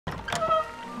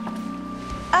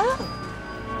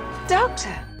Oh,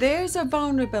 Doctor. There's a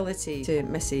vulnerability to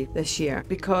Missy this year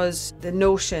because the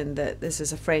notion that this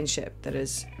is a friendship that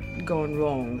has gone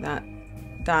wrong, that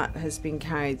has been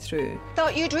carried through.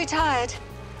 Thought you'd retired.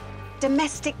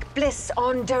 Domestic bliss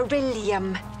on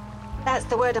Beryllium. That's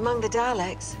the word among the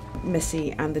Daleks.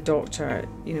 Missy and the Doctor,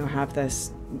 have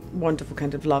this wonderful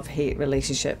kind of love-hate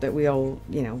relationship that we all,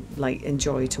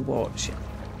 enjoy to watch.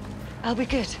 I'll be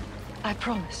good. I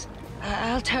promise.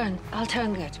 I'll turn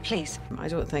good, please. I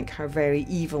don't think her very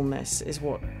evilness is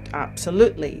what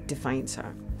absolutely defines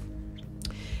her.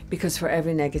 Because for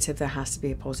every negative there has to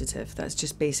be a positive. That's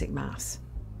just basic maths.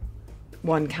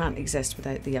 One can't exist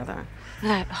without the other.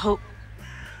 Without hope,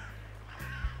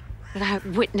 without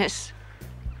witness,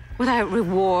 without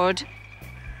reward.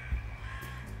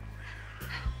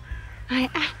 I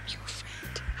am your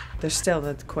friend. There's still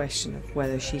the question of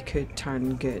whether she could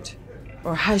turn good.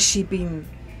 Or has she been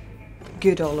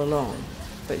good all along,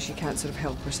 but she can't sort of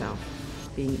help herself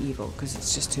being evil because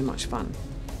it's just too much fun.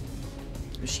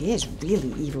 She is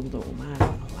really evil though, man,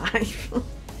 I'm alive.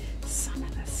 Some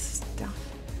of this stuff.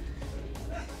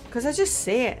 Because I just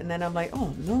say it and then I'm like,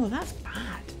 oh no, that's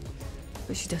bad.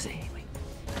 But she does it anyway.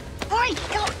 Oi,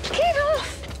 get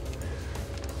off!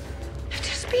 I've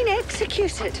just been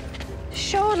executed.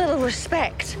 Show a little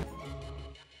respect.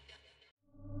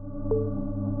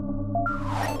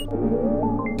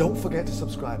 Don't forget to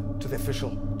subscribe to the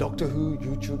official Doctor Who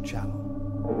YouTube channel.